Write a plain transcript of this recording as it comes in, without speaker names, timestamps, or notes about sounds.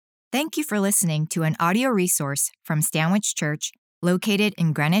Thank you for listening to an audio resource from Stanwich Church, located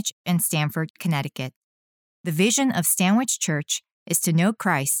in Greenwich and Stamford, Connecticut. The vision of Stanwich Church is to know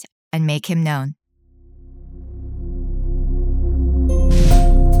Christ and make him known.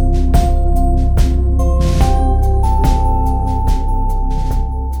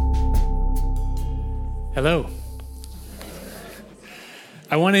 Hello.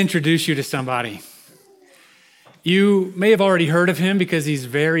 I want to introduce you to somebody. You may have already heard of him because he's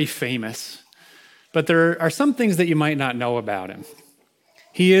very famous, but there are some things that you might not know about him.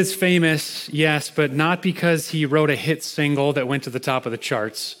 He is famous, yes, but not because he wrote a hit single that went to the top of the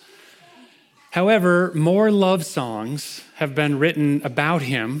charts. However, more love songs have been written about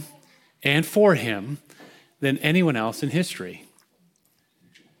him and for him than anyone else in history.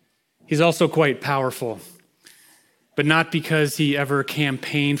 He's also quite powerful, but not because he ever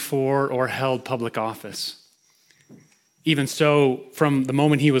campaigned for or held public office. Even so, from the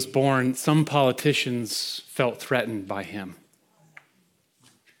moment he was born, some politicians felt threatened by him.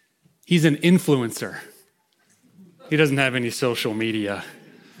 He's an influencer. He doesn't have any social media.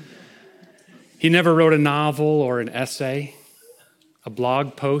 He never wrote a novel or an essay, a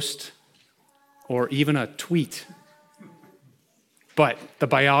blog post, or even a tweet. But the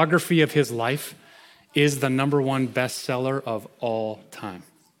biography of his life is the #1 bestseller of all time.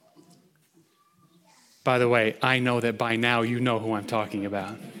 By the way, I know that by now you know who I'm talking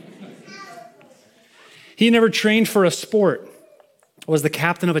about. He never trained for a sport, was the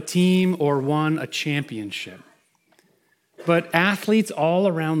captain of a team, or won a championship. But athletes all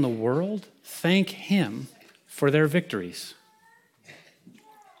around the world thank him for their victories.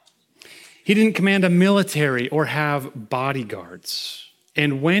 He didn't command a military or have bodyguards.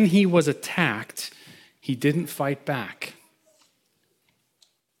 And when he was attacked, he didn't fight back.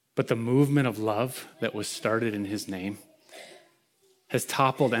 But the movement of love that was started in his name has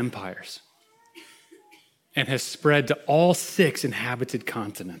toppled empires and has spread to all 6 inhabited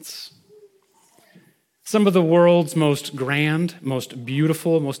continents. Some of the world's most grand, most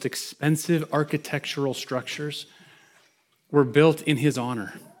beautiful, most expensive architectural structures were built in his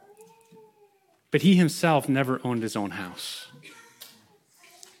honor. But he himself never owned his own house.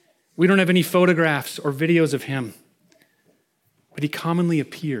 We don't have any photographs or videos of him, but he commonly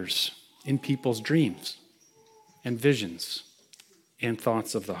appears in people's dreams and visions and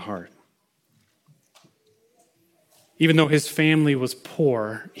thoughts of the heart. Even though his family was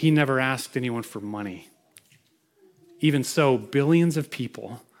poor, he never asked anyone for money. Even so, billions of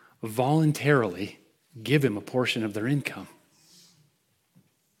people voluntarily give him a portion of their income.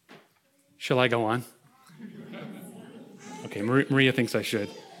 Shall I go on? Okay, Maria thinks I should.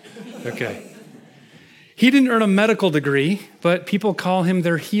 Okay. He didn't earn a medical degree, but people call him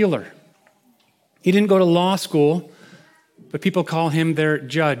their healer. He didn't go to law school, but people call him their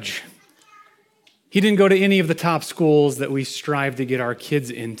judge. He didn't go to any of the top schools that we strive to get our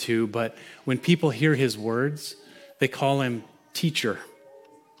kids into, but when people hear his words, they call him teacher.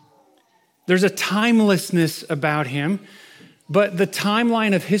 There's a timelessness about him, but the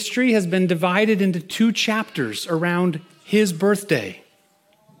timeline of history has been divided into 2 chapters around his birthday.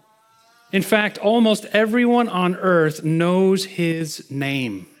 In fact, almost everyone on earth knows his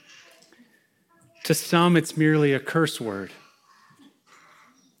name. To some, it's merely a curse word.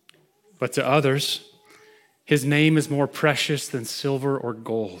 But to others, his name is more precious than silver or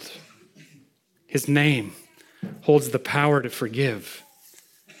gold. His name holds the power to forgive,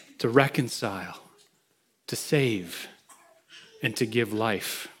 to reconcile, to save, and to give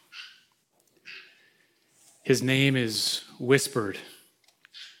life. His name is whispered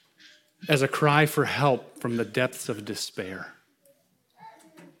as a cry for help from the depths of despair,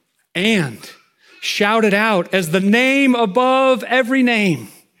 and shouted out as the name above every name.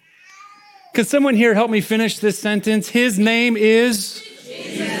 Could someone here help me finish this sentence? His name is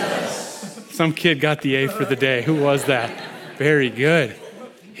Jesus. Some kid got the A for the day. Who was that? Very good.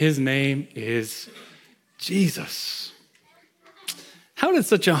 His name is Jesus. How did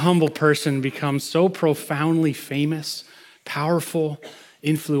such a humble person become so profoundly famous, powerful,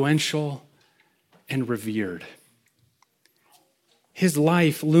 influential, and revered? His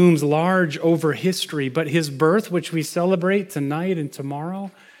life looms large over history, but his birth, which we celebrate tonight and tomorrow,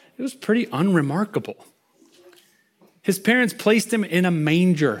 it was pretty unremarkable. His parents placed him in a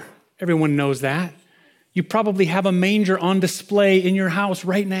manger. Everyone knows that. You probably have a manger on display in your house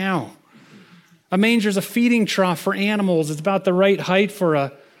right now. A manger is a feeding trough for animals. It's about the right height for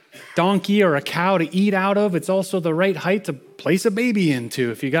a donkey or a cow to eat out of. It's also the right height to place a baby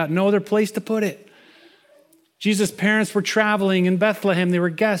into if you got no other place to put it. Jesus' parents were traveling in Bethlehem. They were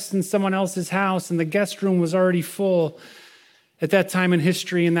guests in someone else's house, and the guest room was already full. At that time in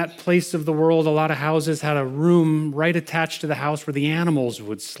history, in that place of the world, a lot of houses had a room right attached to the house where the animals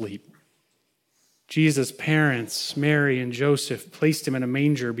would sleep. Jesus' parents, Mary and Joseph, placed him in a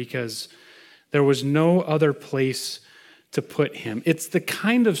manger because there was no other place to put him. It's the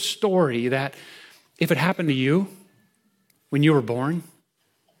kind of story that if it happened to you when you were born,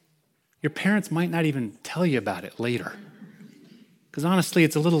 your parents might not even tell you about it later. Because honestly,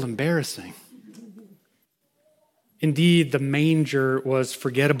 it's a little embarrassing. Indeed, the manger was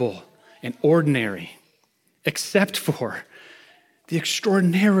forgettable and ordinary, except for the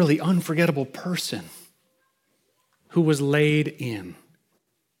extraordinarily unforgettable person who was laid in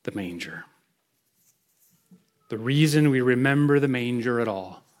the manger. The reason we remember the manger at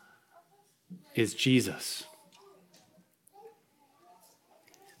all is Jesus.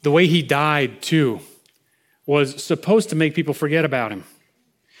 The way he died, too, was supposed to make people forget about him.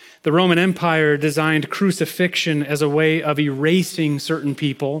 The Roman Empire designed crucifixion as a way of erasing certain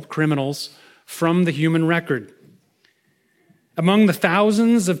people, criminals, from the human record. Among the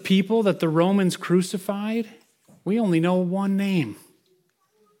thousands of people that the Romans crucified, we only know one name.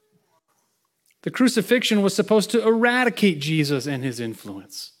 The crucifixion was supposed to eradicate Jesus and his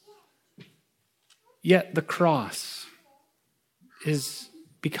influence. Yet the cross has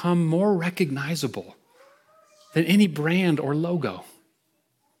become more recognizable than any brand or logo.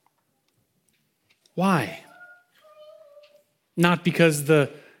 Why? Not because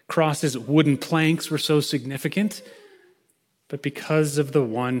the cross's wooden planks were so significant, but because of the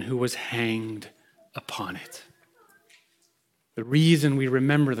one who was hanged upon it. The reason we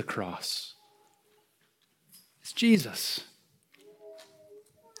remember the cross is Jesus.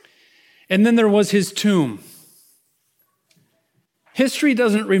 And then there was his tomb. History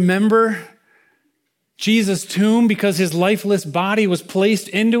doesn't remember Jesus' tomb because his lifeless body was placed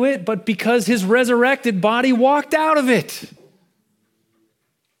into it, but because his resurrected body walked out of it.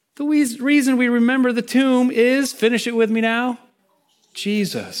 The reason we remember the tomb is, finish it with me now,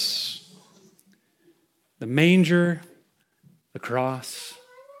 Jesus. The manger, the cross,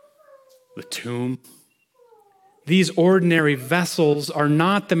 the tomb. These ordinary vessels are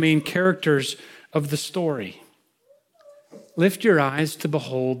not the main characters of the story. Lift your eyes to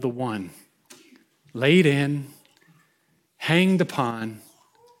behold the one laid in, hanged upon,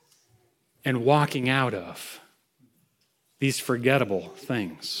 and walking out of these forgettable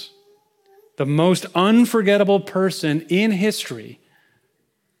things. The most unforgettable person in history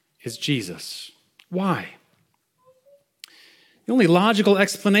is Jesus. Why? The only logical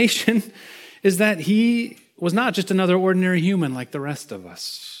explanation is that he was not just another ordinary human like the rest of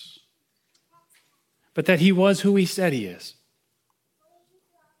us, but that he was who he said he is,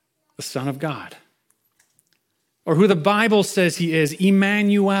 the Son of God. Or who the Bible says he is,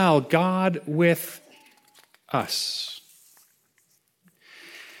 Emmanuel, God with us.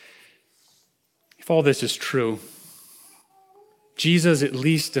 If all this is true, Jesus at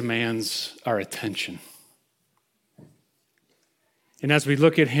least demands our attention. And as we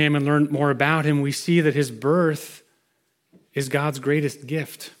look at him and learn more about him, we see that his birth is God's greatest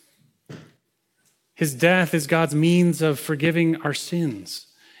gift. His death is God's means of forgiving our sins.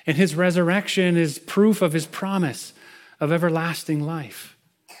 And his resurrection is proof of his promise of everlasting life.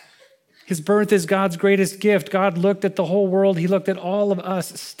 His birth is God's greatest gift. God looked at the whole world. He looked at all of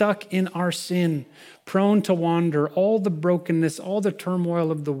us stuck in our sin, prone to wander, all the brokenness, all the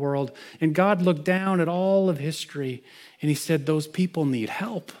turmoil of the world. And God looked down at all of history and he said, those people need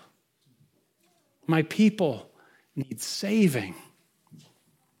help. My people need saving.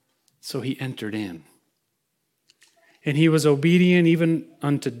 So he entered in. And he was obedient even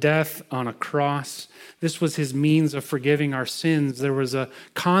unto death on a cross. This was his means of forgiving our sins. There was a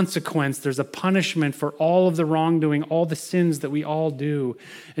consequence. There's a punishment for all of the wrongdoing, all the sins that we all do.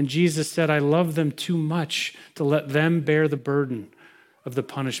 And Jesus said, I love them too much to let them bear the burden of the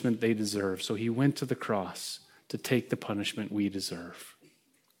punishment they deserve. So he went to the cross to take the punishment we deserve.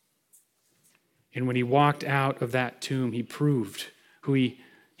 And when he walked out of that tomb, he proved who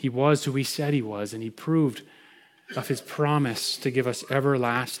he was, who he said he was, and he proved of his promise to give us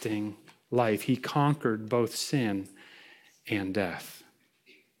everlasting life. He conquered both sin and death.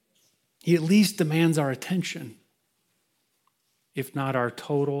 He at least demands our attention, if not our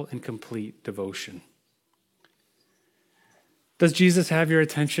total and complete devotion. Does Jesus have your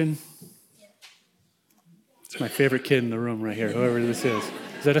attention? It's my favorite kid in the room right here, whoever this is.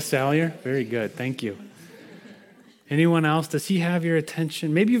 Is that a Salyer? Very good, thank you. Anyone else? Does he have your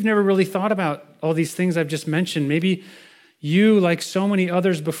attention? Maybe you've never really thought about all these things I've just mentioned. Maybe you, like so many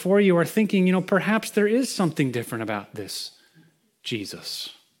others before you, are thinking, perhaps there is something different about this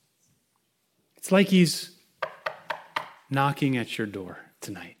Jesus. It's like he's knocking at your door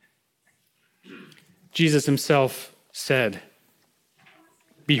tonight. Jesus himself said,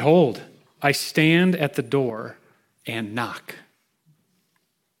 "Behold, I stand at the door and knock."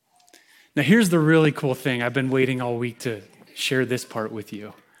 Now here's the really cool thing. I've been waiting all week to share this part with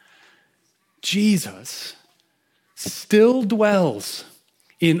you. Jesus still dwells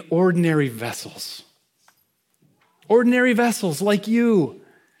in ordinary vessels. Ordinary vessels like you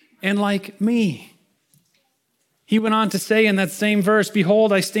and like me. He went on to say in that same verse,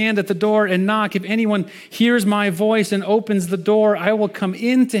 "Behold, I stand at the door and knock. If anyone hears my voice and opens the door, I will come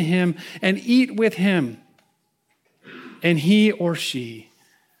into him and eat with him, and he or she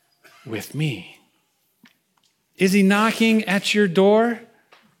with me." Is he knocking at your door?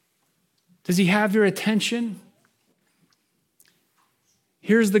 Does he have your attention?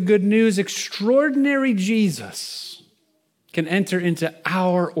 Here's the good news. Extraordinary Jesus can enter into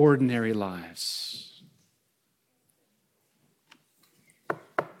our ordinary lives.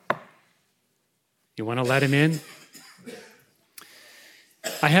 You want to let him in?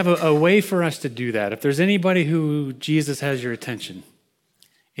 I have a way for us to do that. If there's anybody who Jesus has your attention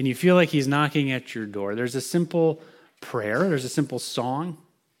and you feel like he's knocking at your door, there's a simple prayer, there's a simple song.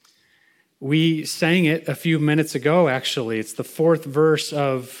 We sang it a few minutes ago, actually. It's the 4th verse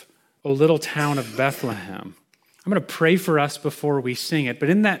of O Little Town of Bethlehem. I'm going to pray for us before we sing it. But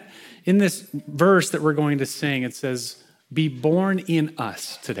in this verse that we're going to sing, it says, "Be born in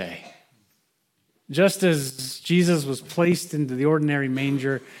us today." Just as Jesus was placed into the ordinary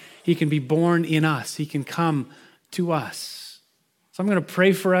manger, he can be born in us. He can come to us. So I'm going to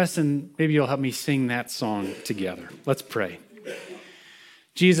pray for us, and maybe you'll help me sing that song together. Let's pray.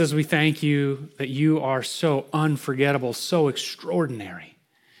 Jesus, we thank you that you are so unforgettable, so extraordinary,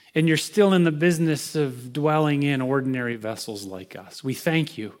 and you're still in the business of dwelling in ordinary vessels like us. We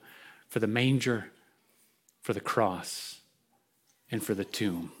thank you for the manger, for the cross, and for the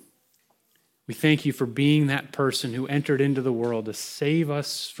tomb. We thank you for being that person who entered into the world to save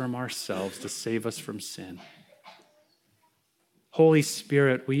us from ourselves, to save us from sin. Holy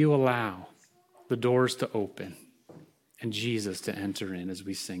Spirit, will you allow the doors to open and Jesus to enter in as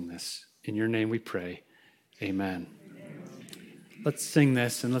we sing this? In your name we pray, amen. Let's sing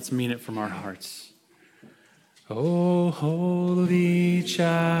this and let's mean it from our hearts. O holy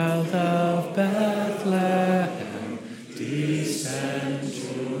child of Bethlehem, descend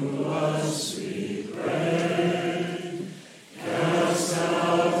to us, we pray. Cast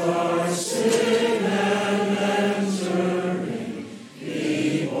out our sin and enter in.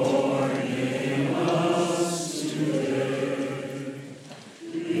 Be born in us today.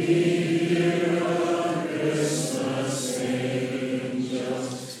 We hear the Christmas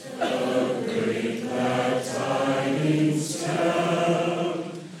angels, the great glad tidings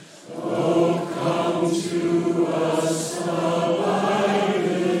tell. Oh, come to us, abide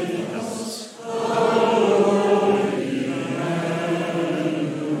with us, O Lord Emmanuel.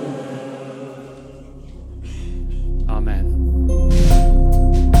 Amen.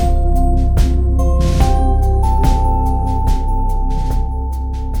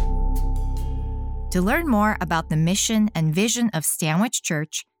 To learn more about the mission and vision of Stanwich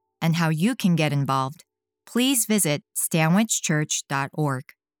Church and how you can get involved, please visit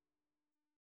stanwichchurch.org.